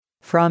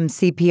From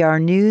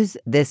CPR News,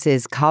 this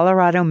is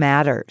Colorado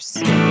Matters.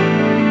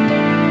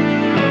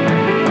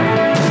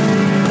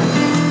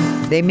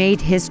 They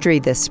made history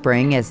this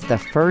spring as the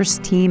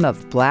first team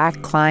of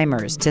Black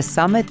climbers to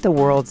summit the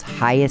world's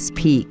highest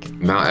peak.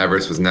 Mount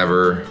Everest was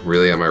never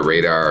really on my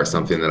radar or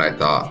something that I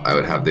thought I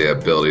would have the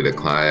ability to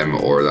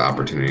climb or the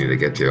opportunity to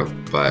get to,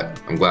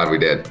 but I'm glad we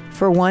did.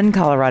 For one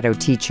Colorado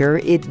teacher,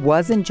 it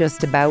wasn't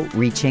just about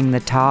reaching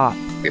the top.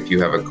 If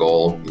you have a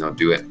goal,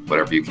 do it,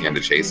 whatever you can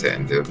to chase it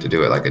and to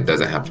do it. Like, it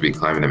doesn't have to be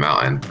climbing a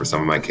mountain. For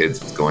some of my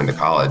kids, it's going to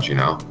college,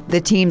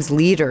 The team's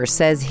leader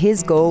says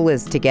his goal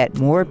is to get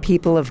more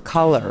people of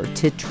color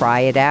to try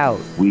it out.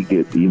 We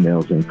get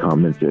emails and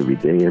comments every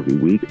day, every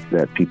week,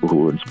 that people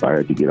who are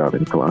inspired to get out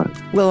and climb.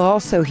 We'll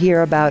also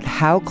hear about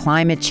how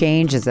climate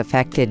change has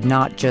affected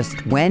not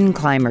just when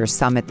climbers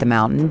summit the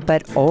mountain,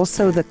 but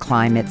also the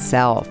climb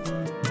itself.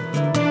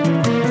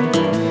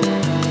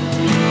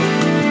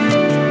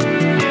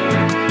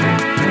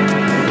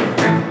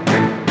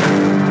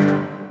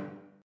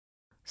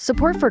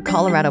 Support for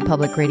Colorado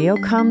Public Radio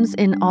comes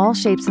in all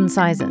shapes and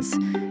sizes.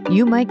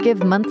 You might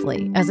give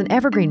monthly as an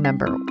Evergreen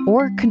member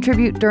or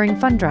contribute during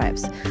fund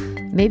drives.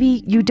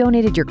 Maybe you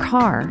donated your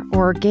car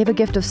or gave a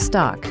gift of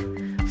stock.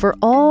 For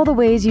all the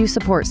ways you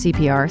support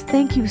CPR,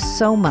 thank you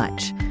so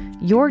much.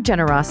 Your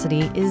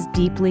generosity is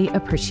deeply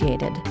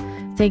appreciated.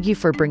 Thank you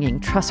for bringing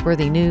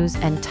trustworthy news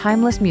and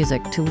timeless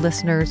music to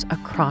listeners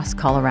across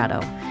Colorado.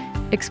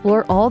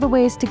 Explore all the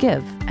ways to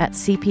give at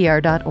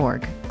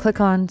CPR.org. Click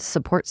on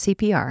Support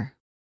CPR.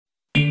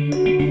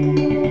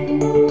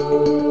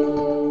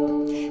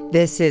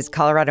 This is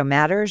Colorado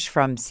Matters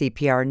from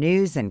CPR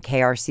News and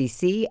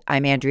KRCC.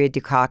 I'm Andrea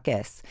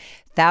Dukakis.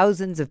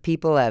 Thousands of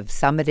people have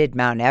summited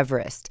Mount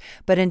Everest,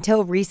 but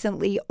until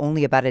recently,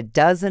 only about a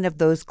dozen of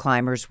those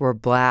climbers were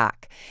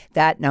Black.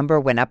 That number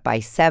went up by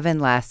 7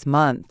 last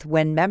month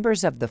when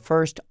members of the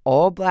first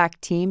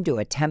all-Black team to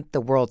attempt the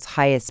world's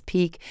highest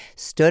peak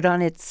stood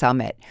on its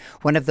summit.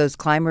 One of those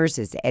climbers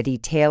is Eddie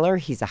Taylor.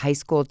 He's a high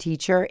school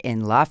teacher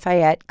in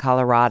Lafayette,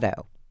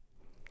 Colorado.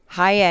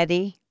 Hi,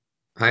 Eddie.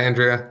 Hi,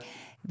 Andrea.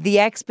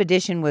 The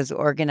expedition was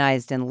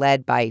organized and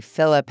led by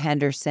Philip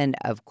Henderson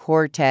of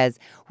Cortez.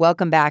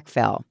 Welcome back,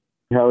 Phil.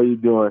 How are you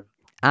doing?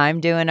 I'm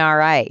doing all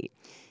right.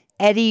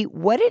 Eddie,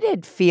 what did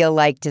it feel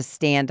like to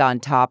stand on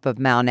top of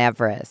Mount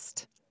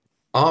Everest?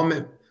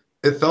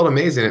 It felt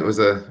amazing. It was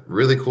a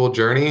really cool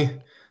journey.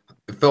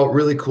 It felt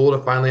really cool to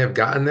finally have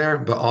gotten there,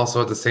 but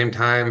also at the same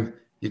time,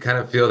 you kind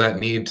of feel that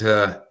need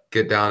to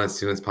get down as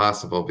soon as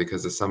possible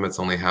because the summit's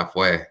only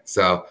halfway.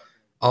 So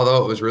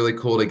although it was really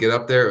cool to get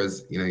up there, it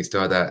was, you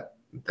still had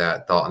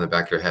that thought in the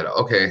back of your head,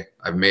 okay,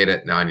 I've made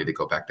it, now I need to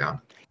go back down.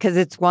 Because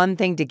it's one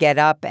thing to get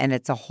up and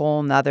it's a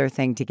whole nother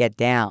thing to get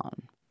down.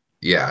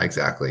 Yeah,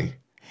 exactly.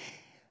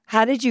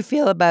 How did you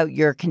feel about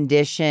your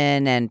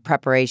condition and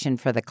preparation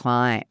for the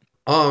climb?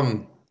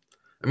 Once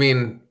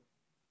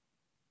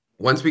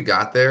we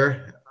got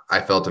there,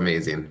 I felt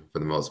amazing for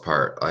the most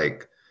part.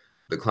 Like,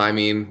 the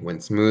climbing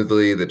went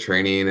smoothly, the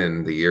training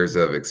and the years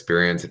of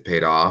experience had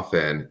paid off,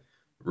 and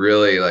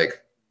really,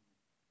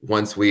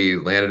 once we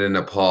landed in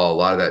Nepal, a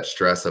lot of that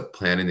stress of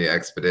planning the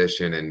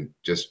expedition and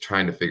just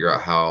trying to figure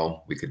out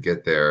how we could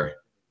get there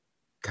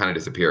kind of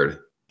disappeared.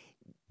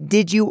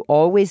 Did you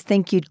always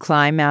think you'd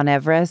climb Mount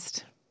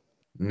Everest?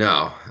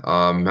 No,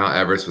 Mount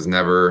Everest was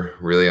never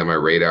really on my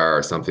radar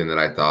or something that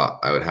I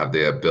thought I would have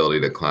the ability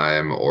to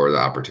climb or the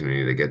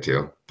opportunity to get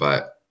to,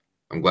 but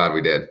I'm glad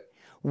we did.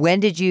 When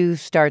did you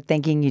start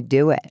thinking you'd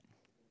do it?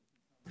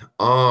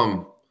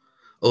 A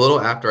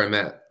little after I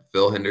met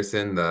Phil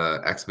Henderson,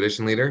 the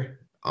expedition leader.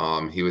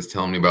 He was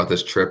telling me about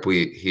this trip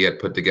he had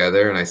put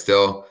together, and I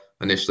still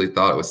initially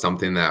thought it was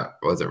something that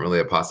wasn't really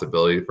a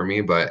possibility for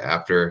me. But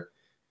after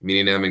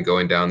meeting him and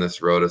going down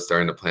this road of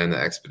starting to plan the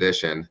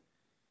expedition,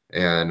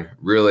 and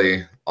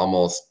really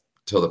almost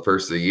till the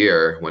first of the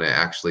year when it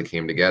actually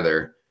came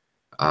together,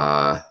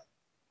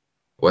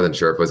 wasn't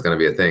sure if it was going to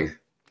be a thing.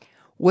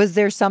 Was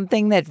there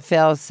something that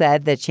Phil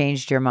said that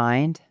changed your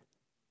mind?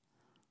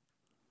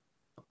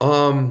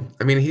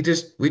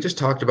 We just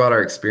talked about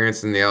our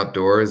experience in the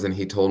outdoors, and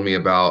he told me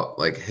about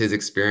his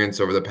experience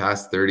over the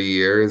past 30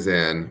 years,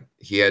 and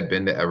he had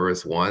been to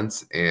Everest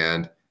once,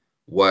 and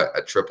what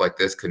a trip like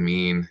this could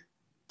mean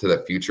to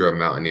the future of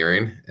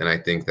mountaineering. And I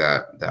think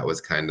that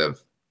was kind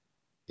of,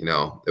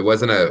 it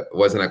wasn't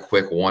a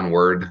quick one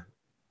word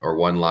or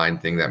one line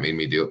thing that made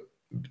me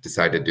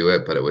decide to do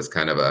it, but it was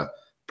kind of a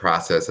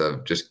process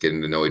of just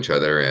getting to know each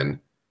other and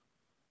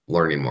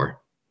learning more.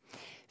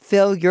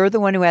 Phil, you're the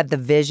one who had the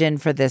vision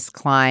for this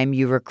climb.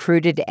 You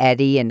recruited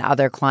Eddie and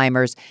other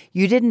climbers.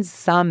 You didn't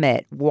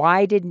summit.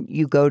 Why didn't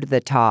you go to the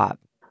top?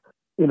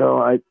 There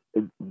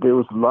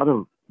was a lot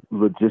of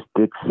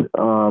logistics.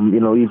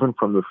 Even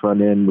from the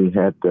front end, we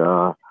had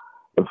a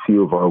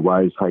few of our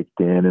wives hiked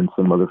in and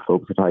some other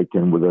folks had hiked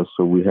in with us.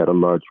 So we had a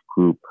large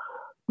group.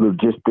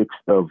 Logistics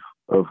of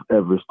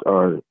Everest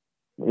are,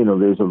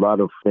 there's a lot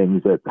of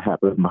things that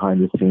happen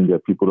behind the scenes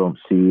that people don't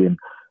see. And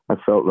I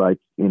felt like,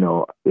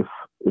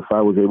 if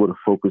I was able to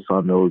focus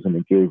on those, and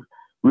it gave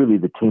really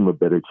the team a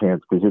better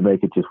chance, because then they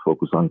could just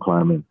focus on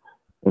climbing.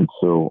 And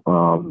so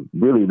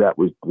really that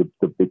was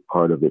the big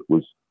part of it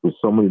was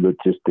so many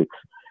logistics.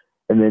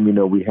 And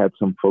then, we had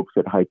some folks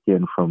that hiked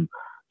in from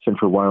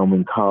Central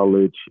Wyoming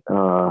College.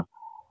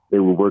 They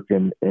were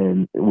working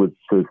with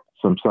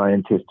some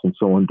scientists and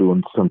so on,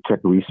 doing some tech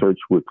research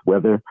with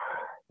weather.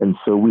 And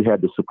so we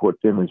had to support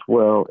them as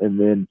well. And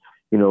then,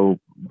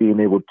 being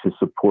able to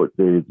support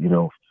the,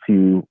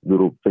 few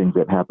little things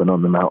that happen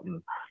on the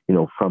mountain,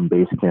 from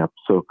base camp.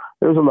 So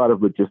there's a lot of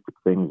logistic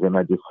things, and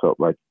I just felt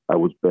like I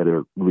was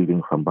better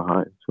leading from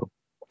behind. So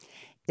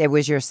it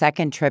was your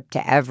second trip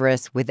to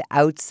Everest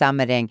without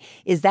summiting.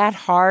 Is that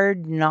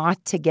hard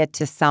not to get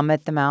to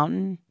summit the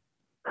mountain?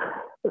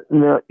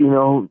 No,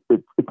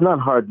 it's not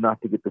hard not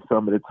to get to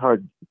summit. It's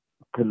hard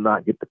to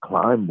not get to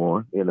climb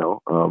more.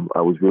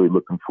 I was really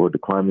looking forward to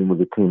climbing with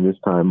the team this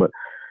time, but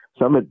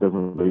summit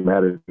doesn't really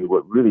matter to me.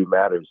 What really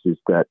matters is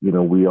that,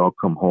 we all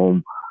come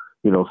home,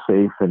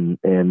 safe and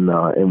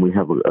we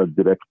have a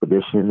good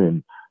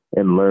expedition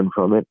and learn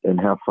from it and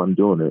have fun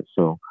doing it.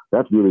 So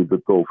that's really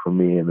the goal for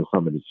me, and the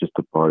summit is just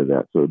a part of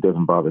that. So it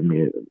doesn't bother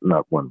me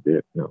not one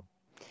bit.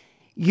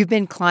 You've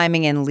been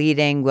climbing and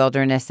leading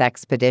wilderness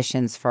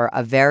expeditions for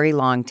a very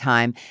long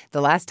time.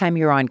 The last time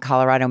you were on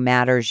Colorado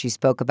Matters, you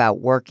spoke about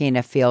working in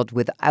a field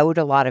without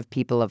a lot of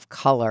people of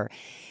color.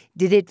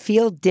 Did it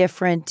feel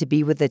different to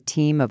be with a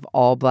team of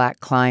all Black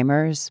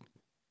climbers?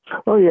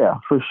 Oh, yeah,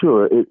 for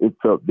sure. It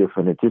felt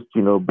different. It just,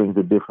 brings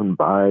a different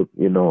vibe,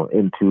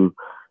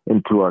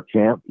 into our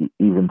camp.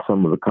 Even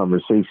some of the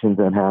conversations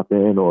that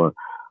happen or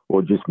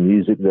just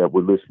music that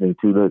we're listening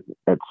to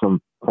at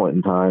some point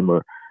in time,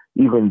 or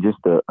even just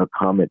a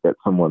comment that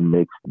someone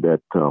makes that,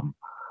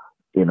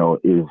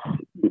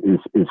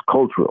 is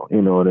cultural,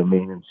 you know what I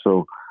mean? And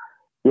so,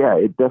 yeah,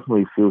 it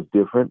definitely feels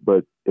different,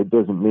 but it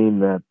doesn't mean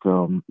that,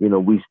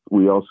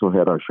 we also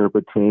had our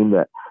Sherpa team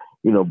that,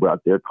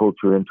 brought their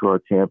culture into our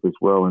camp as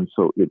well. And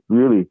so it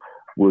really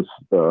was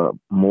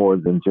more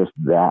than just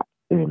that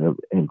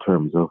in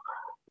terms of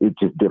it's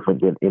just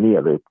different than any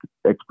other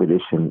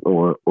expedition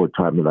or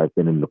time that I've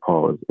been in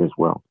Nepal as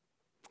well.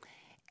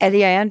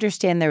 Eddie, I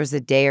understand there was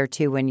a day or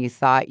two when you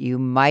thought you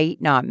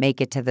might not make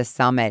it to the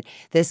summit.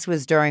 This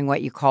was during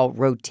what you call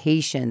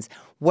rotations.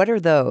 What are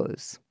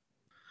those?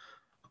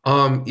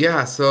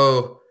 Yeah,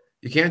 so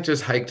you can't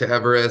just hike to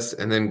Everest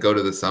and then go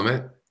to the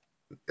summit.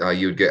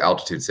 You would get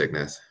altitude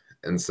sickness.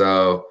 And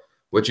so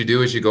what you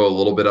do is you go a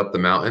little bit up the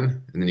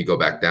mountain and then you go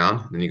back down.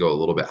 And then you go a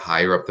little bit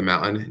higher up the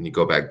mountain and you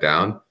go back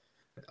down.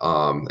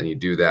 And you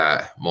do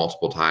that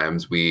multiple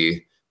times.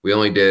 We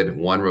only did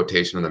one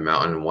rotation on the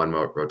mountain and one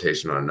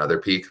rotation on another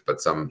peak,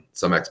 but some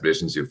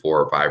expeditions do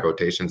 4 or 5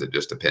 rotations. It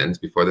just depends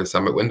before their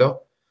summit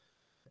window.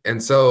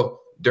 And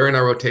so during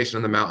our rotation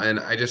on the mountain,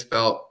 I just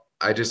felt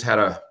I just had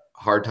a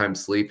hard time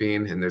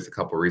sleeping, and there's a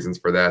couple reasons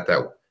for that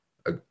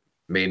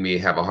made me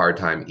have a hard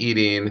time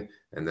eating,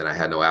 and then I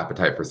had no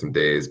appetite for some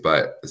days.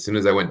 But as soon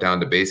as I went down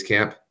to base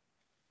camp,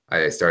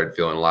 I started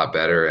feeling a lot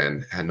better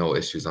and had no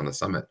issues on the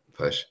summit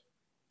push.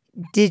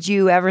 Did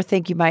you ever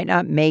think you might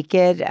not make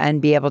it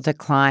and be able to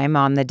climb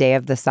on the day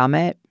of the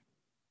summit?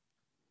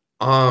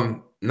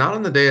 Not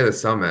on the day of the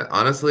summit.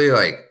 Honestly,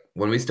 like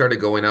when we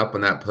started going up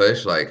on that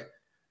push, like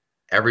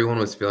everyone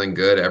was feeling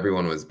good.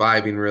 Everyone was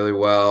vibing really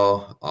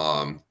well.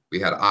 We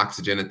had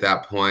oxygen at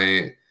that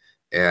point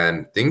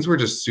and things were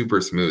just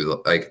super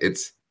smooth. Like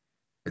it's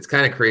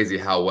kind of crazy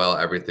how well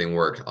everything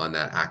worked on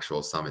that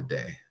actual summit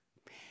day.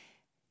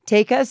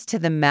 Take us to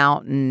the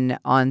mountain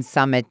on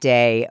summit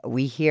day.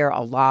 We hear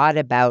a lot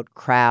about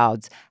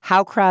crowds.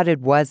 How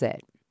crowded was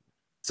it?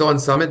 So on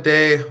summit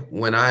day,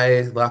 when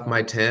I left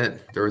my tent,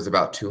 there was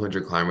about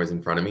 200 climbers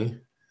in front of me.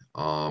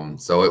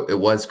 So it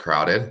was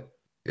crowded.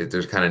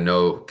 There's kind of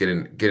no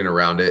getting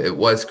around it. It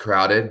was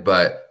crowded,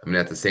 but I mean,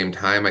 at the same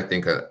time, I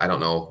think, I don't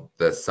know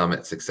the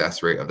summit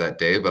success rate of that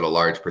day, but a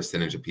large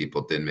percentage of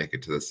people did make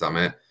it to the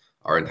summit.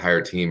 Our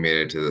entire team made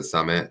it to the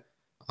summit.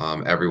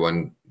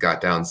 Everyone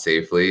got down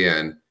safely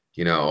and,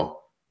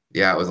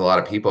 it was a lot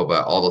of people,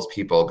 but all those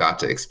people got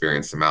to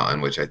experience the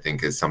mountain, which I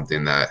think is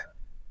something that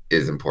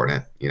is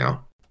important,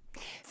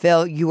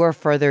 Phil, you were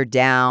further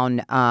down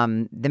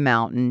the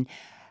mountain.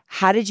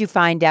 How did you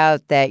find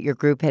out that your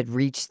group had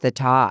reached the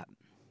top?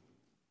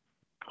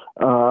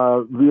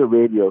 Via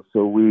radio.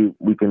 So we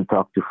can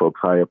talk to folks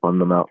high up on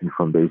the mountain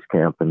from base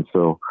camp. And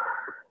so,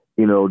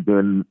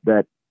 during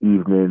that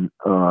evening,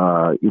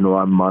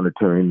 I'm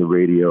monitoring the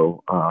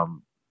radio,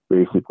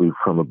 basically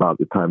from about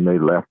the time they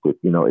left at,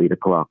 8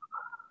 o'clock,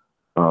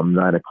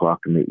 9 o'clock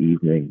in the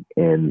evening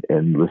and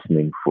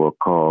listening for a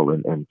call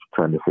and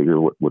trying to figure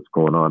what's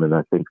going on. And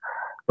I think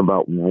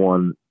about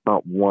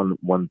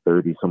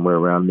 1:30, somewhere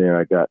around there,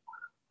 I got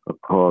a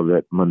call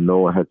that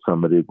Manoa had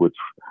summited, which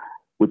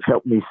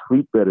helped me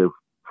sleep better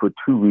for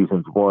 2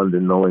 reasons. One,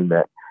 in knowing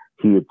that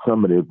he had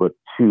summited, but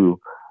 2,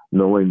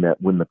 knowing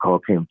that when the call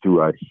came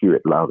through, I'd hear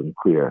it loud and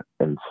clear.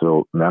 And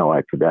so now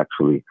I could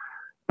actually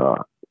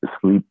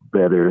sleep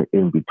better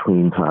in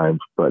between times.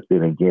 But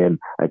then again,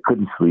 I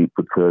couldn't sleep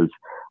because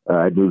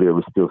I knew there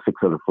was still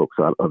 6 other folks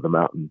out on the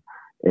mountain.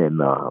 And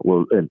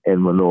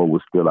Manoa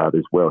was still out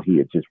as well. He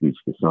had just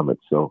reached the summit.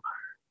 So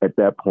at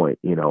that point,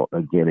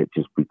 again, it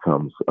just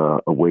becomes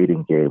a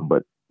waiting game.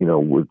 But,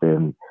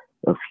 within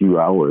a few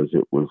hours,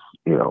 it was,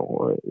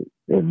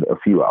 in a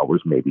few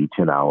hours, maybe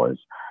 10 hours,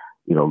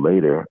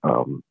 later,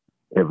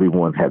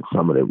 everyone had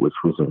summited, which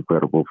was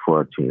incredible for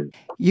our team.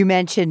 You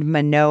mentioned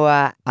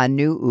Manoa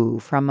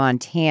Anu'u from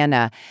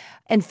Montana.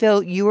 And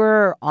Phil, you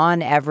were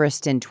on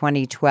Everest in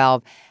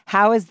 2012.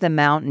 How has the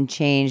mountain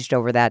changed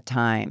over that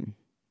time?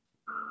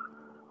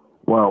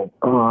 Well,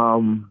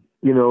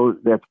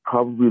 that's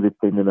probably the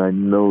thing that I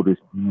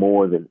noticed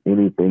more than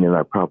anything, and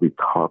I probably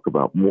talk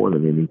about more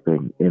than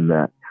anything, in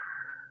that,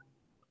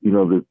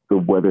 the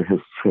weather has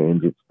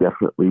changed. It's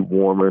definitely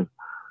warmer.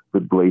 The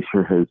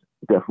glacier has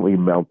definitely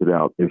melted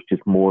out. There's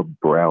just more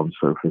brown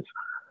surface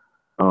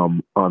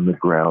on the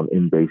ground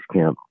in base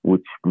camp,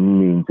 which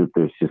means that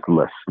there's just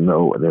less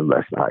snow and then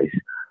less ice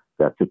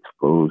that's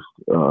exposed.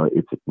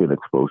 It's been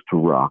exposed to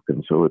rock,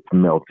 and so it's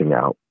melting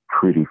out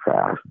pretty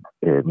fast,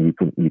 and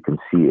you can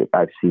see it.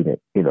 I've seen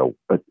it.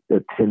 A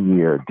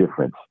 10-year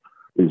difference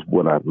is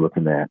what I'm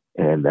looking at,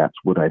 and that's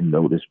what I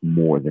noticed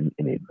more than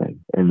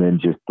anything. And then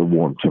just the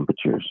warm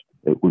temperatures.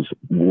 It was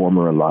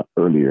warmer a lot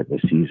earlier in the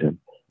season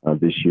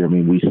this year. I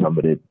mean, we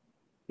summited,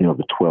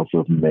 the 12th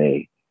of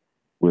May,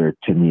 where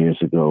 10 years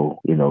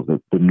ago, the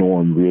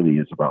norm really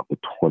is about the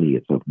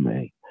 20th of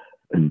May.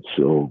 And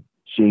so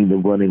seeing the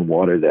running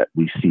water that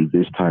we see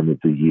this time of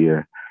the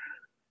year,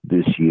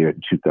 this year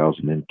in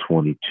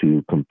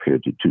 2022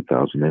 compared to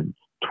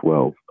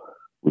 2012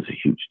 was a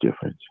huge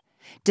difference.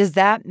 Does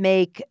that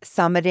make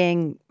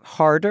summiting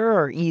harder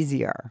or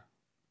easier?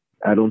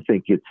 I don't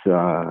think it's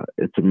a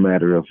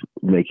matter of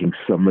making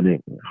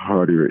summiting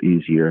harder or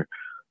easier,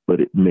 but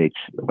it makes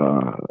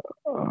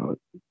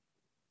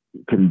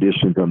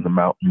conditions on the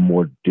mountain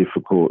more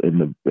difficult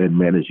and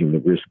managing the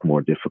risk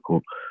more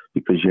difficult,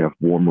 because you have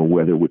warmer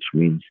weather, which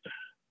means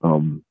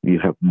you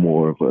have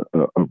more of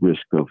a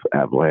risk of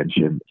avalanche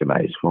and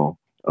icefall.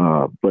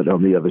 But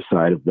on the other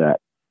side of that,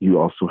 you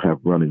also have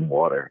running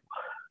water.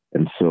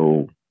 And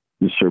so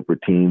the Sherpa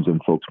teams and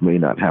folks may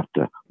not have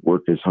to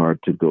work as hard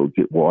to go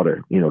get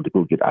water, to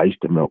go get ice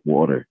to melt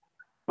water.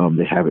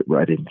 They have it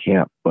right in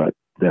camp, but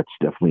that's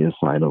definitely a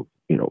sign of,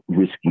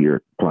 riskier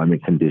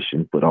climate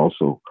conditions, but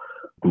also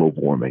global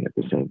warming at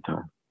the same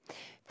time.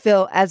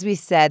 Phil, as we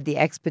said, the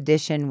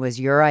expedition was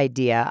your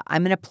idea.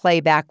 I'm going to play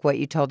back what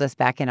you told us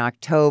back in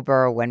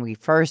October when we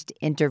first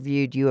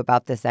interviewed you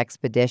about this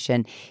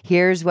expedition.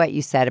 Here's what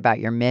you said about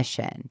your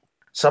mission.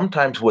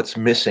 Sometimes what's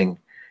missing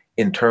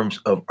in terms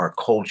of our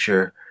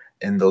culture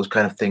and those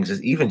kind of things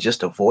is even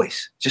just a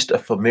voice, just a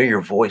familiar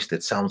voice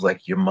that sounds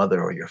like your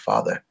mother or your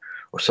father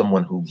or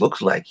someone who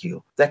looks like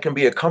you. That can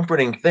be a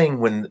comforting thing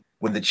when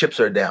the chips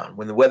are down,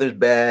 when the weather's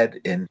bad,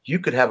 and you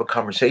could have a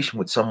conversation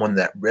with someone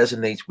that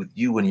resonates with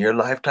you in your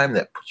lifetime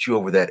that puts you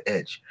over that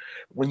edge.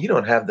 When you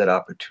don't have that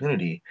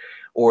opportunity,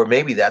 or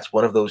maybe that's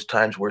one of those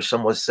times where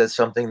someone says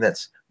something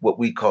that's what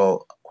we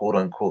call, quote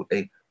unquote,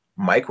 a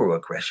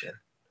microaggression,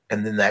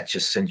 and then that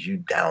just sends you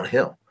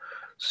downhill.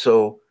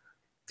 So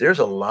there's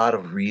a lot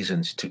of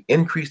reasons to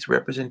increase the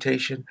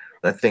representation.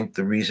 I think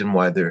the reason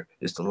why there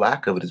is the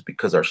lack of it is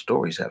because our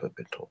stories haven't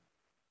been told.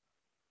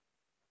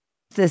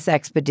 This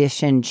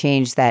expedition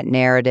changed that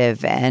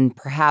narrative and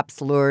perhaps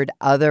lured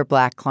other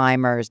Black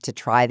climbers to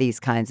try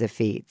these kinds of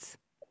feats.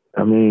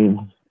 I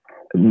mean,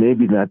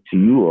 maybe not to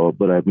you all,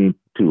 but I mean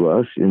to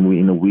us, and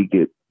we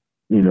get,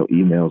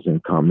 emails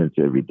and comments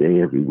every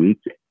day, every week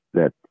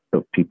that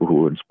of people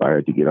who are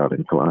inspired to get out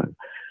and climb.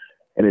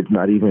 And it's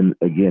not even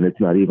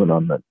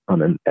on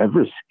an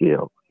Everest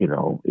scale.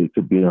 It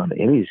could be on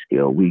any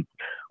scale. We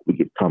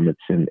get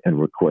comments and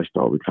requests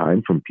all the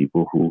time from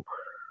people who,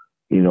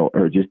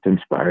 are just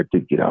inspired to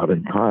get out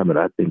and climb. And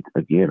I think,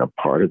 again, a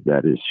part of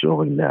that is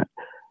showing that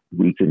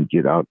we can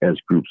get out as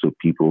groups of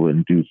people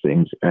and do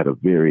things at a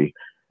very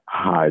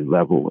high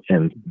level,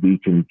 and we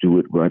can do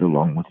it right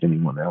along with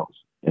anyone else.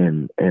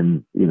 And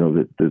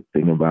the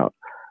thing about,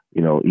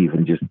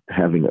 even just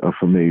having a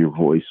familiar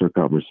voice or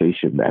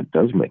conversation, that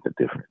does make a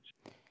difference.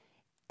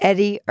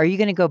 Eddie, are you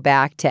going to go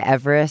back to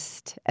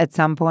Everest at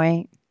some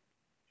point?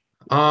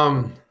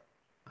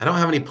 I don't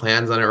have any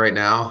plans on it right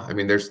now. I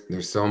mean, there's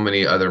so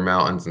many other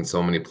mountains and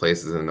so many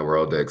places in the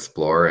world to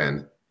explore.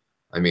 And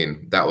I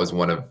mean, that was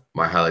one of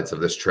my highlights of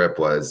this trip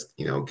was,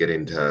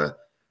 getting to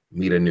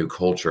meet a new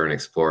culture and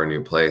explore a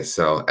new place.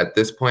 So at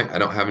this point, I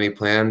don't have any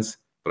plans,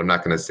 but I'm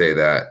not going to say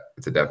that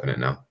it's a definite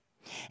no.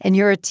 And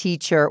you're a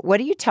teacher. What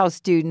do you tell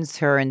students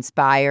who are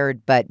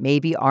inspired but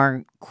maybe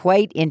aren't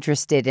quite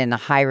interested in a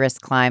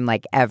high-risk climb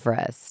like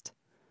Everest?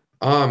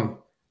 Kind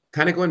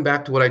of going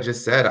back to what I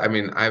just said. I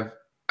mean,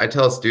 I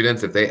tell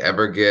students if they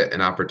ever get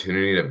an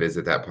opportunity to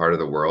visit that part of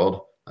the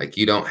world, like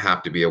you don't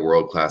have to be a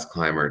world-class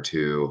climber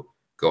to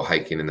go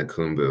hiking in the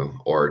Khumbu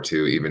or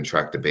to even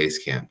trek to base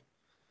camp.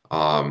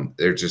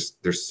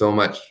 There's so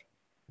much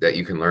that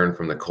you can learn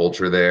from the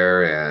culture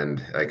there,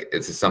 and like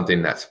it's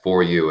something that's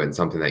for you and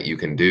something that you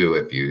can do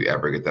if you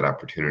ever get that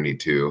opportunity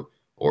to,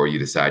 or you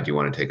decide you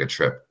want to take a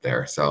trip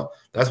there. So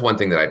that's one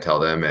thing that I tell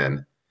them,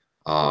 and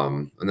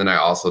then I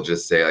also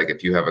just say, like,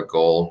 if you have a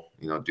goal,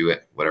 do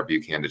it whatever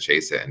you can to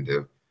chase it and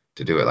to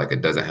to do it. Like,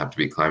 it doesn't have to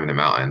be climbing a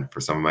mountain. For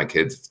some of my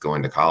kids, it's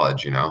going to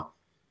college, you know?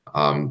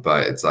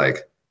 But it's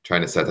like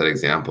trying to set that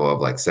example of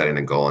like setting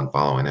a goal and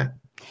following it.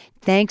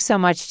 Thanks so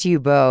much to you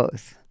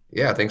both.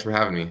 Yeah, thanks for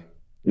having me.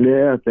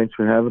 Yeah, thanks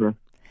for having us.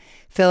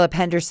 Philip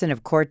Henderson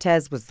of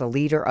Cortez was the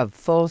leader of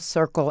Full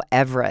Circle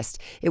Everest.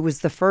 It was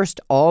the first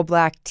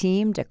all-Black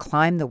team to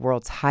climb the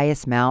world's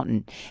highest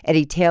mountain.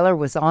 Eddie Taylor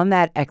was on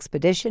that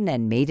expedition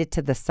and made it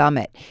to the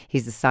summit.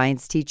 He's a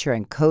science teacher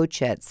and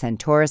coach at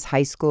Centaurus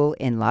High School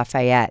in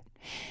Lafayette.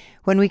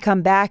 When we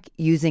come back,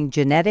 using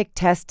genetic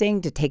testing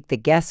to take the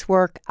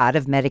guesswork out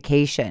of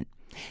medication.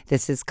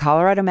 This is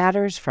Colorado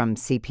Matters from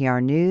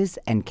CPR News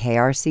and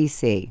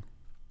KRCC.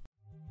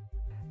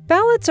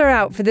 Ballots are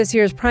out for this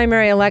year's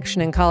primary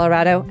election in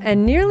Colorado,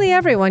 and nearly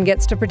everyone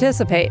gets to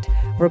participate.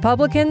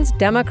 Republicans,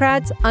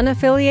 Democrats,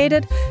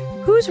 unaffiliated.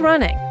 Who's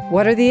running?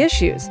 What are the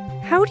issues?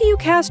 How do you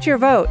cast your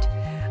vote?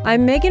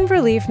 I'm Megan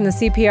Verlee from the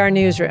CPR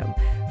Newsroom.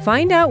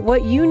 Find out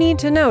what you need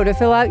to know to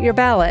fill out your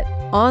ballot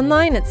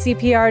online at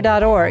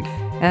CPR.org.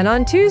 And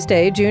on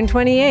Tuesday, June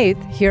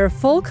 28th, hear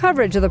full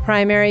coverage of the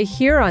primary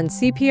here on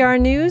CPR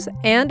News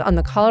and on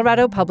the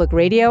Colorado Public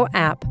Radio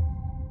app.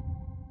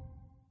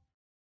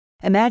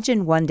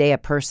 Imagine one day a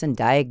person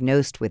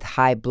diagnosed with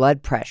high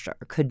blood pressure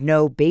could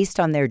know, based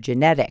on their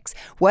genetics,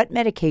 what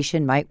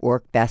medication might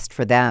work best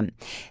for them.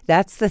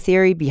 That's the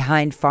theory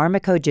behind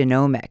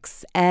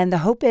pharmacogenomics, and the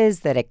hope is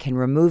that it can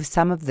remove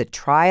some of the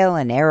trial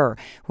and error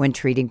when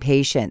treating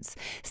patients.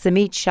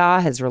 Samit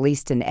Shah has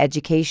released an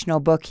educational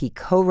book he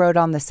co-wrote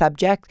on the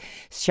subject.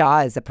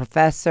 Shah is a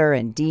professor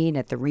and dean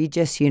at the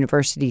Regis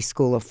University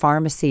School of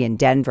Pharmacy in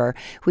Denver.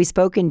 We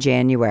spoke in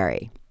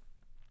January.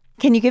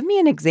 Can you give me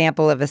an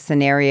example of a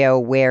scenario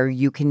where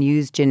you can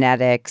use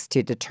genetics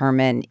to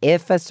determine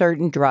if a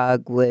certain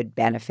drug would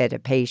benefit a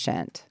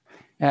patient?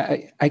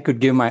 I could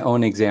give my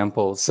own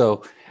example.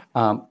 So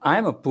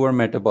I'm a poor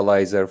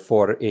metabolizer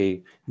for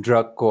a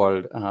drug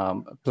called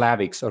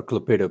Plavix or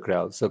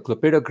clopidogrel. So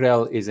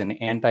clopidogrel is an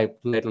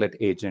antiplatelet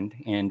agent,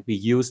 and we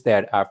use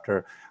that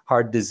after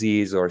heart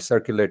disease or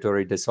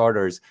circulatory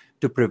disorders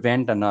to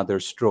prevent another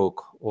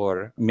stroke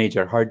or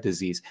major heart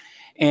disease.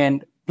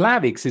 And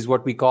Plavix is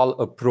what we call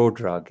a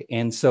prodrug.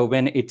 And so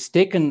when it's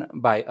taken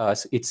by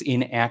us, it's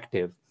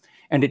inactive.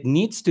 And it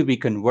needs to be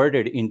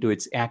converted into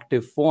its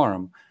active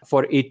form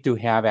for it to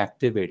have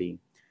activity.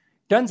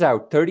 Turns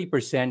out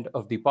 30%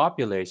 of the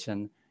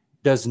population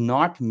does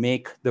not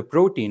make the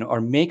protein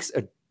or makes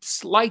a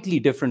slightly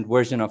different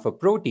version of a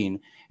protein.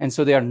 And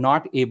so they are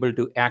not able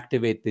to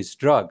activate this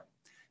drug.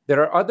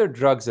 There are other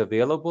drugs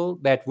available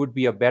that would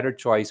be a better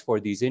choice for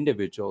these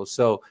individuals.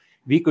 So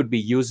we could be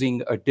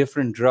using a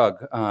different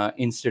drug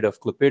instead of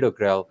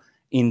clopidogrel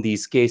in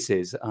these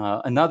cases.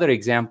 Another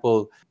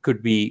example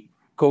could be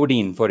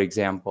codeine, for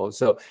example.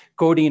 So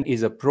codeine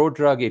is a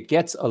prodrug. It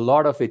gets a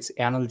lot of its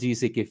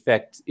analgesic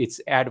effects,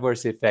 its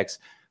adverse effects,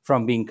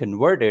 from being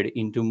converted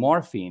into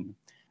morphine.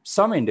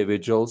 Some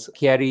individuals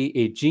carry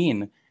a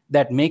gene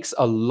that makes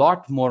a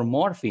lot more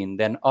morphine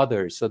than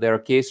others. So there are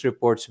case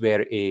reports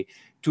where a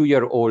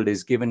 2-year-old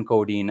is given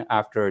codeine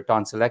after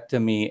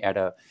tonsillectomy at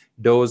a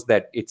dose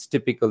that it's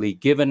typically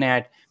given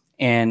at,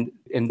 and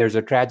there's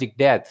a tragic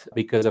death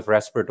because of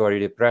respiratory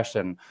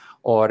depression.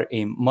 Or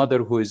a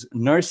mother who is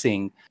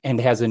nursing and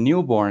has a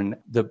newborn,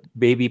 the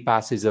baby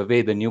passes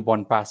away, the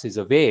newborn passes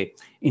away.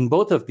 In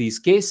both of these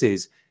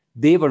cases,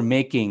 they were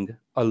making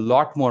a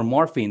lot more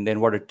morphine than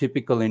what a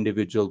typical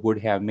individual would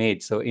have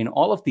made. So in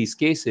all of these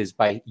cases,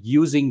 by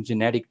using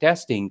genetic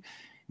testing,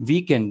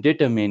 we can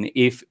determine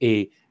if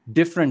a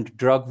different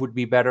drug would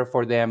be better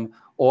for them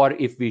or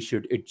if we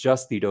should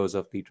adjust the dose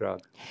of the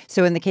drug.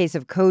 So in the case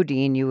of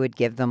codeine, you would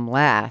give them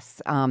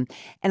less. And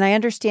I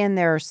understand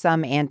there are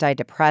some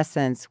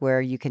antidepressants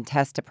where you can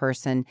test a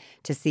person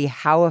to see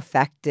how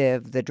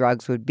effective the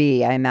drugs would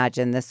be. I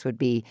imagine this would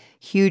be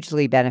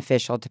hugely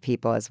beneficial to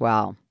people as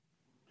well.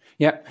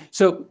 Yeah,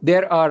 so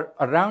there are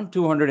around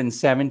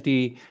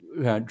 270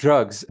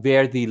 drugs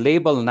where the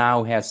label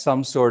now has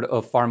some sort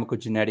of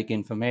pharmacogenetic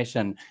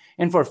information.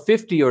 And for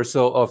 50 or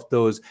so of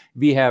those,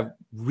 we have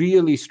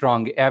really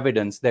strong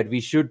evidence that we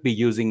should be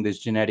using this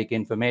genetic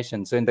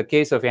information. So in the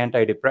case of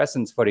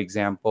antidepressants, for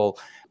example,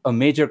 a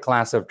major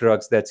class of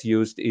drugs that's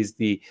used is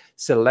the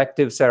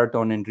selective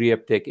serotonin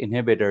reuptake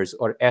inhibitors,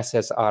 or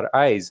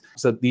SSRIs.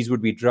 So these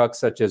would be drugs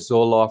such as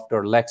Zoloft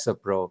or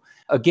Lexapro.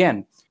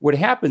 Again, what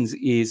happens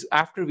is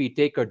after we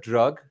take a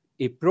drug,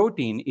 a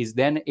protein is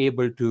then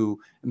able to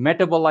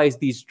metabolize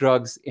these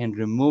drugs and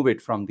remove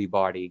it from the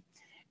body.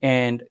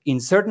 And in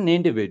certain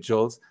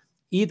individuals,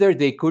 either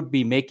they could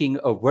be making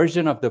a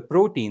version of the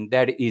protein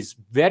that is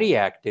very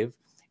active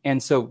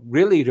and so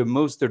really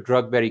removes the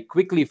drug very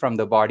quickly from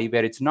the body,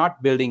 where it's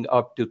not building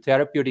up to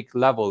therapeutic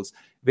levels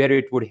where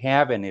it would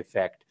have an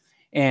effect.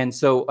 And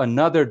so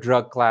another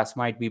drug class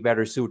might be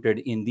better suited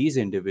in these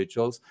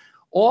individuals.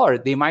 Or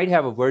they might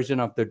have a version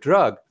of the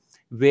drug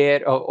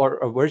where, or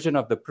a version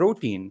of the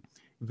protein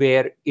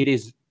where it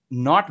is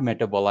not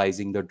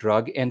metabolizing the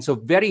drug. And so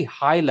very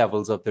high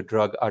levels of the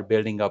drug are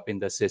building up in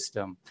the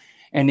system.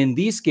 And in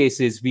these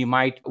cases, we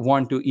might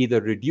want to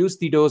either reduce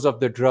the dose of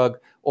the drug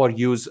or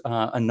use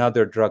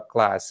another drug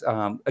class.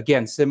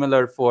 Again,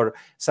 similar for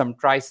some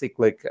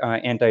tricyclic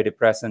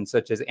antidepressants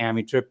such as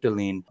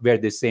amitriptyline, where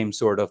the same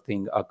sort of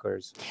thing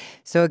occurs.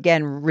 So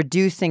again,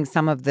 reducing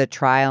some of the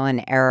trial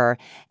and error.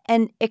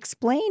 And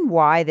explain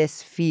why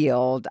this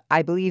field,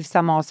 I believe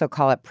some also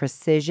call it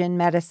precision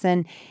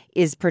medicine,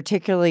 is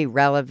particularly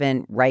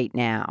relevant right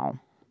now.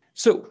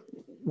 So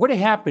what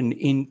happened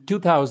in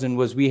 2000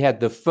 was we had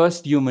the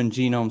first human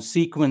genome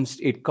sequenced.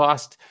 It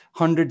cost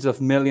hundreds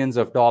of millions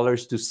of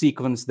dollars to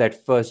sequence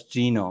that first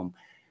genome.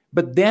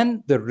 But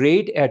then the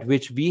rate at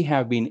which we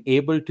have been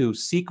able to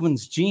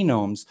sequence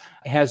genomes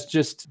has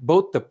just,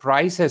 both the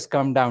price has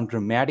come down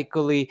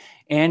dramatically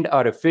and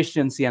our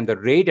efficiency and the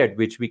rate at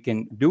which we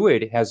can do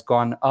it has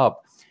gone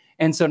up.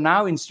 And so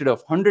now instead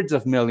of hundreds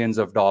of millions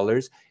of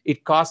dollars,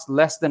 it costs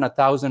less than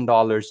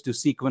 $1,000 to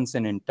sequence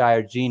an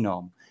entire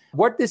genome.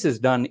 What this has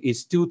done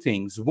is two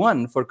things.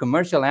 One, for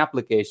commercial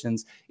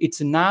applications,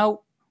 it's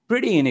now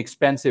pretty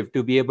inexpensive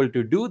to be able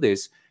to do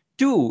this.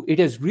 Two, it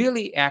has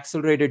really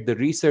accelerated the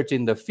research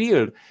in the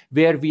field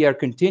where we are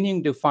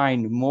continuing to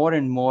find more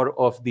and more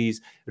of these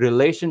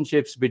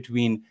relationships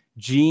between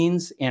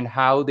genes and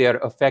how they are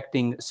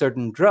affecting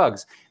certain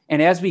drugs.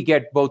 And as we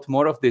get both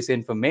more of this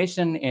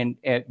information and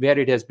where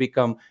it has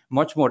become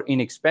much more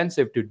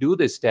inexpensive to do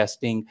this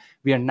testing,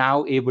 we are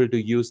now able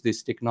to use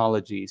this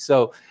technology.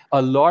 So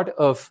a lot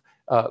of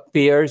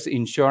payers,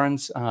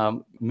 insurance,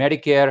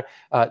 Medicare,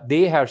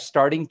 they are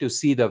starting to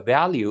see the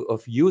value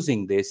of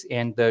using this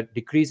and the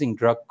decreasing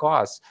drug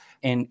costs.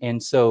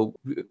 And so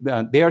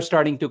they are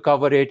starting to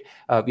cover it.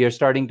 We are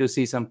starting to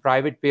see some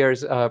private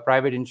payers,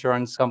 private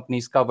insurance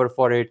companies cover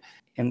for it.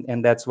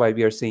 And that's why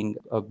we are seeing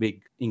a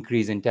big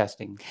increase in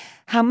testing.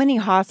 How many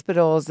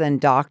hospitals and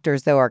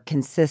doctors, though, are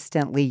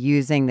consistently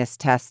using this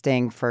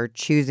testing for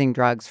choosing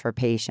drugs for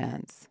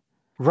patients?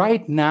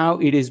 Right now,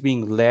 it is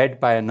being led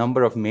by a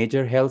number of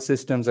major health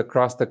systems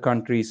across the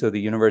country. So the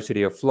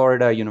University of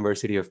Florida,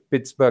 University of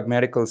Pittsburgh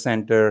Medical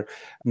Center,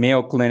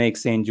 Mayo Clinic,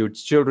 St.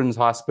 Jude's Children's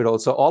Hospital.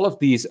 So all of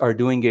these are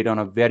doing it on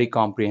a very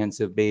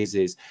comprehensive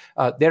basis.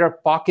 There are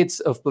pockets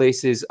of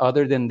places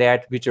other than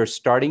that which are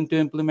starting to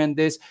implement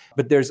this,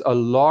 but there's a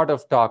lot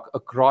of talk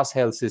across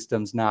health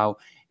systems now.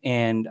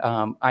 And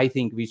I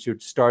think we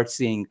should start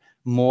seeing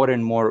more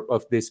and more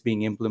of this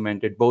being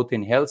implemented, both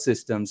in health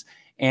systems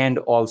and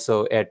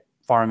also at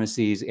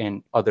pharmacies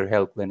and other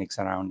health clinics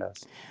around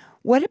us.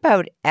 What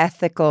about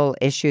ethical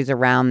issues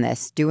around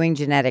this? Doing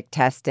genetic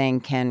testing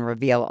can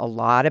reveal a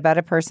lot about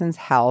a person's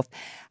health.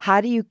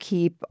 How do you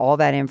keep all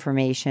that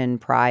information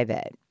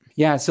private?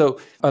 Yeah, so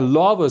a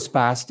law was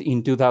passed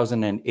in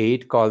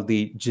 2008 called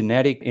the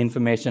Genetic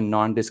Information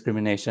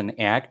Non-Discrimination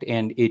Act,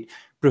 and it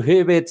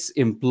prohibits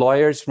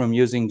employers from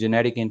using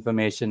genetic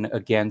information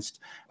against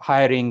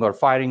hiring or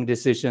firing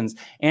decisions,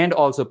 and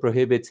also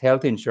prohibits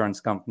health insurance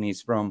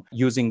companies from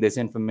using this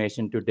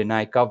information to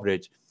deny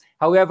coverage.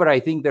 However, I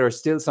think there are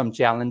still some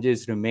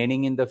challenges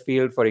remaining in the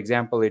field. For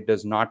example, it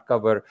does not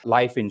cover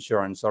life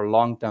insurance or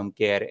long-term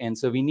care, and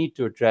so we need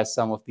to address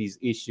some of these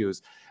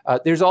issues.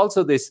 There's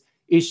also this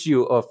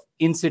issue of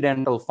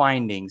incidental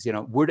findings.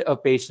 Would a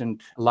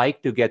patient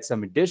like to get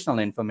some additional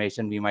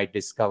information we might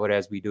discover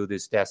as we do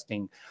this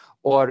testing?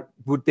 Or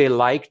would they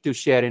like to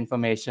share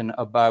information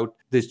about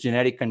this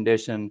genetic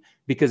condition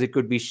because it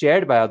could be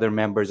shared by other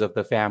members of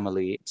the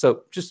family?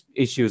 So just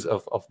issues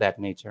of that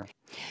nature.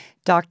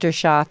 Dr.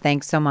 Shah,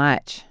 thanks so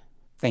much.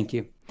 Thank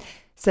you.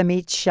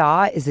 Samit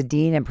Shah is a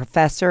dean and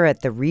professor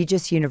at the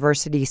Regis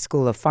University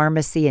School of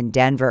Pharmacy in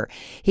Denver.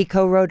 He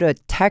co-wrote a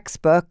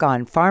textbook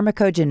on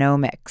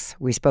pharmacogenomics.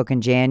 We spoke in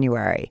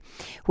January.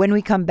 When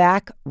we come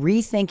back,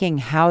 rethinking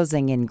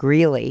housing in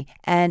Greeley,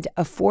 and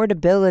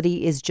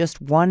affordability is just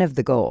one of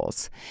the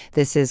goals.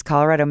 This is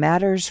Colorado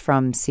Matters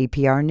from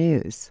CPR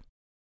News.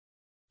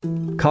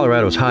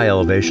 Colorado's high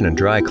elevation and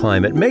dry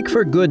climate make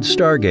for good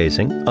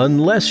stargazing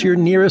unless you're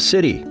near a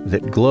city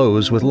that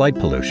glows with light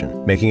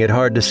pollution, making it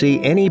hard to see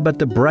any but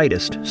the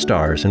brightest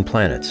stars and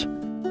planets.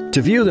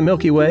 To view the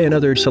Milky Way and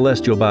other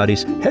celestial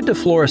bodies, head to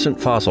Fluorescent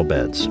Fossil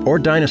Beds or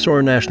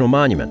Dinosaur National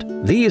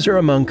Monument. These are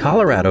among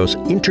Colorado's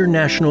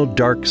international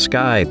dark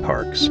sky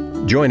parks,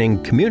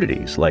 joining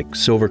communities like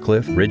Silver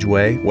Cliff,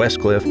 Ridgeway,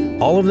 Westcliff,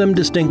 all of them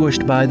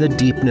distinguished by the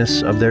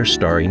deepness of their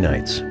starry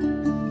nights.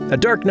 A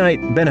dark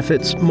night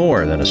benefits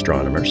more than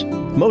astronomers.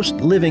 Most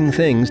living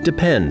things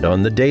depend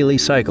on the daily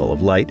cycle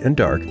of light and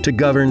dark to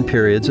govern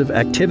periods of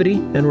activity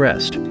and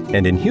rest.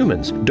 And in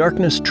humans,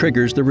 darkness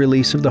triggers the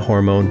release of the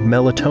hormone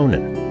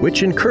melatonin,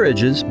 which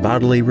encourages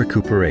bodily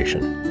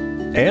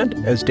recuperation. And,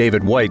 as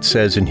David White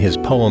says in his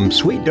poem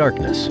Sweet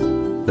Darkness,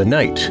 the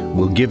night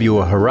will give you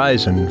a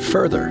horizon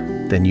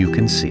further than you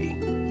can see.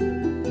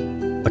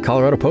 A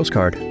Colorado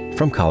postcard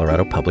from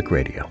Colorado Public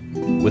Radio,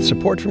 with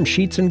support from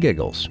Sheets and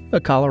Giggles,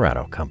 a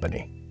Colorado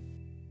company.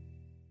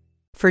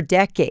 For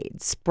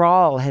decades,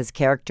 sprawl has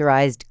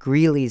characterized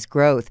Greeley's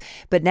growth,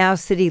 but now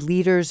city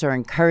leaders are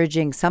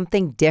encouraging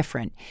something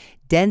different,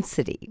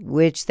 density,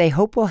 which they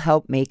hope will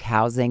help make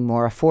housing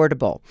more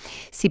affordable.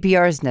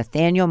 CPR's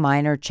Nathaniel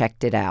Miner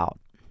checked it out.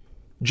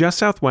 Just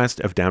southwest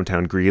of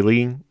downtown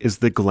Greeley is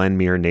the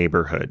Glenmere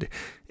neighborhood,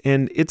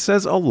 and it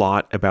says a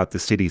lot about the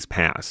city's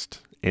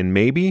past, and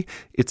maybe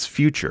its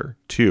future,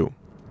 too.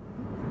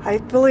 I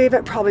believe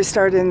it probably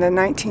started in the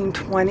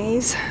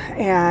 1920s,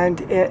 and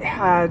it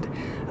had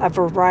a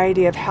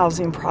variety of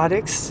housing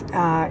products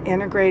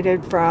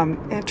integrated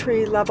from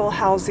entry-level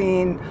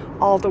housing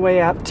all the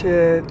way up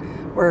to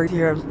where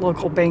your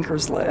local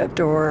bankers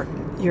lived or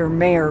your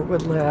mayor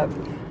would live.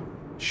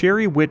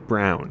 Sherry Witt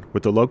Brown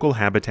with the local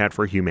Habitat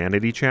for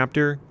Humanity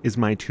chapter is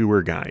my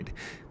tour guide.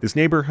 This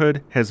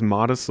neighborhood has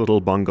modest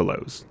little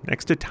bungalows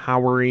next to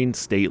towering,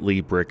 stately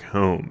brick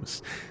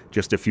homes.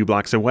 Just a few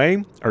blocks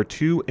away are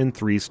 2- and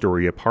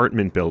 3-story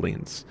apartment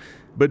buildings.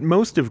 But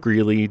most of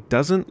Greeley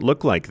doesn't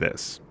look like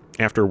this.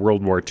 After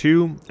World War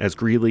II, as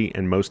Greeley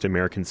and most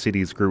American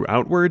cities grew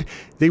outward,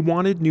 they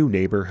wanted new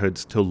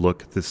neighborhoods to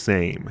look the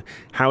same.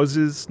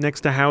 Houses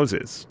next to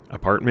houses,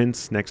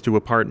 apartments next to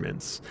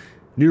apartments.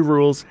 New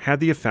rules had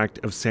the effect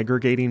of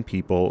segregating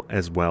people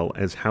as well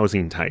as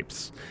housing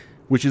types,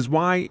 which is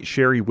why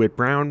Sherry Witt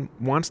Brown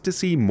wants to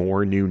see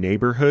more new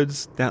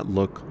neighborhoods that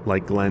look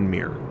like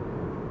Glenmere.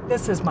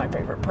 This is my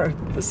favorite part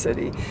of the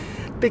city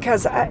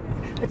because I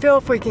feel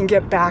if we can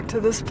get back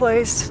to this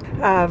place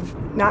of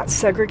not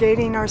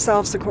segregating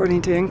ourselves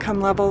according to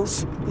income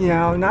levels,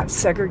 not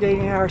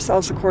segregating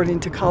ourselves according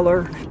to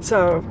color.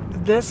 So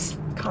this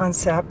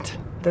concept,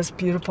 this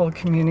beautiful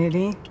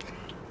community,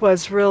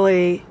 was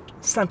really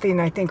something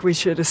I think we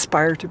should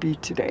aspire to be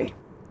today.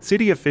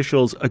 City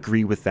officials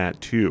agree with that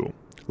too.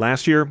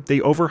 Last year,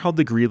 they overhauled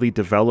the Greeley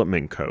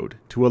Development Code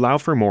to allow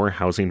for more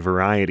housing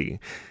variety.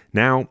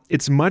 Now,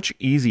 it's much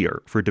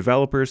easier for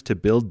developers to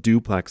build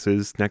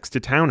duplexes next to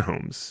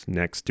townhomes,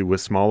 next to a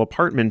small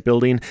apartment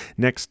building,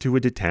 next to a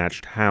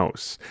detached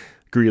house.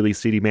 Greeley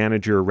City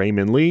Manager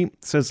Raymond Lee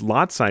says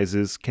lot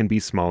sizes can be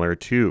smaller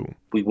too.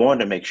 We want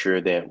to make sure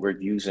that we're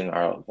using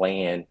our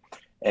land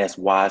as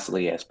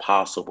wisely as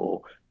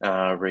possible,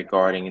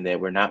 regarding that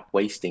we're not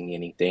wasting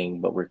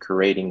anything, but we're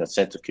creating a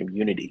sense of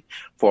community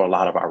for a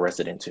lot of our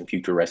residents and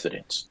future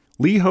residents.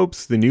 Lee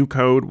hopes the new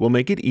code will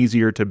make it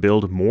easier to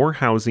build more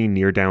housing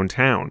near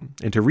downtown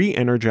and to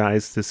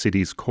re-energize the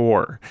city's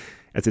core.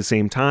 At the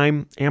same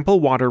time, ample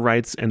water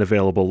rights and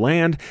available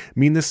land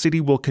mean the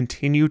city will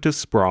continue to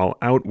sprawl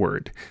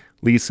outward.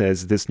 Lee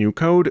says this new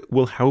code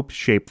will help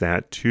shape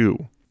that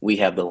too. We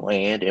have the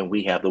land and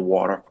we have the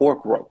water for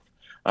growth,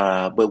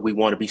 but we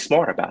want to be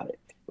smart about it.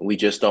 We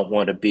just don't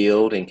want to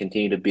build and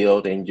continue to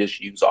build and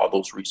just use all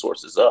those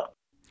resources up.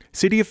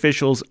 City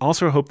officials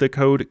also hope the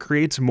code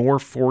creates more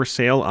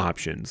for-sale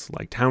options,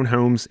 like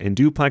townhomes and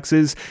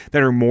duplexes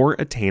that are more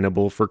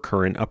attainable for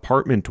current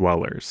apartment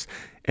dwellers.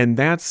 And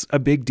that's a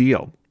big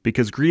deal,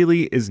 because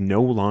Greeley is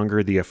no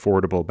longer the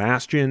affordable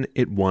bastion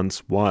it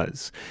once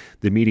was.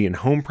 The median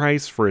home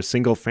price for a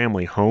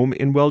single-family home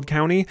in Weld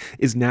County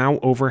is now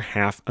over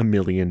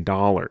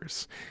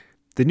 $500,000.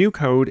 The new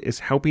code is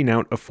helping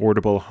out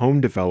affordable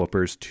home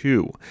developers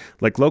too,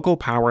 like local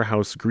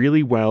powerhouse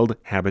Greeley Weld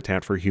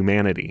Habitat for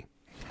Humanity.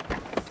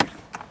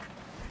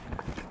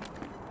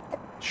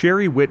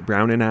 Sherry Witt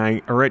Brown and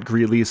I are at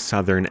Greeley's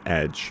southern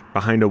edge,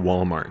 behind a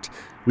Walmart.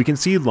 We can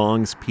see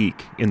Long's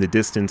Peak in the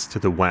distance to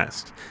the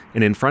west,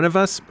 and in front of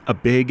us, a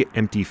big,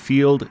 empty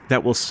field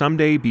that will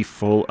someday be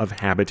full of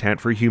Habitat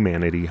for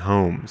Humanity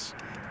homes.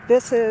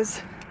 This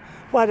is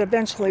what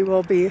eventually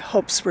will be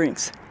Hope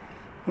Springs,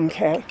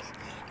 okay?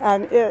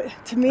 And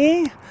to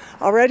me,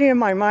 already in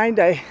my mind,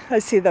 I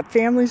see the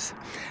families,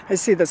 I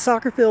see the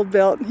soccer field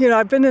built.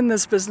 I've been in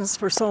this business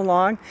for so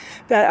long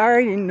that I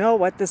already know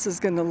what this is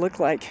going to look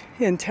like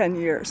in 10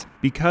 years.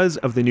 Because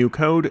of the new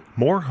code,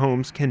 more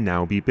homes can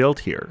now be built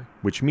here,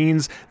 which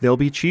means they'll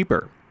be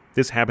cheaper.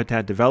 This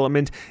habitat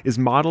development is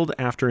modeled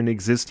after an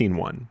existing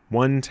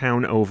one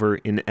town over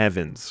in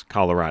Evans,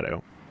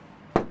 Colorado.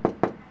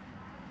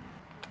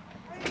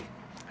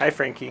 Hi,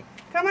 Frankie.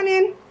 Come on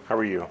in. How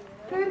are you?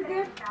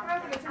 Good.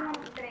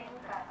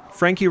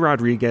 Frankie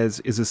Rodriguez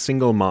is a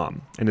single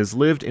mom and has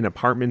lived in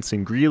apartments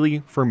in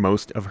Greeley for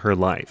most of her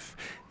life.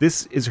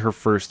 This is her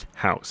first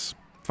house,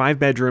 5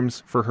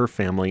 bedrooms for her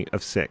family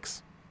of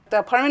 6. The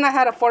apartment I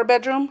had a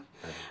 4-bedroom,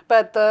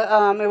 but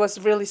it was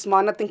really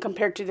small, nothing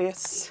compared to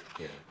this.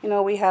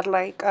 Yeah. We had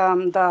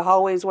the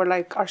hallways were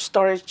like our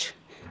storage.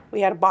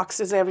 We had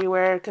boxes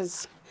everywhere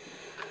because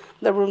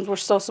the rooms were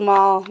so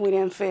small, we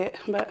didn't fit.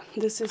 But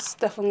this is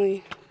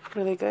definitely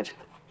really good.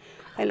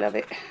 I love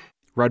it.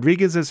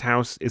 Rodriguez's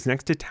house is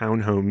next to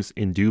townhomes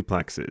in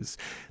duplexes.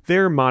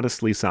 They're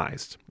modestly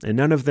sized, and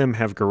none of them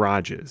have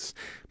garages.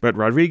 But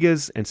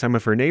Rodriguez and some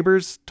of her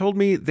neighbors told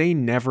me they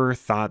never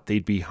thought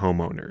they'd be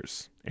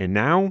homeowners. And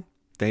now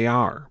they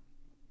are.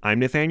 I'm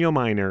Nathaniel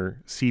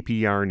Miner,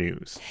 CPR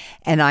News.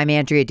 And I'm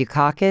Andrea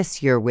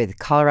Dukakis. You're with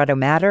Colorado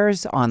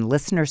Matters on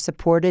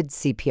listener-supported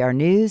CPR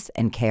News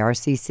and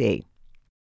KRCC.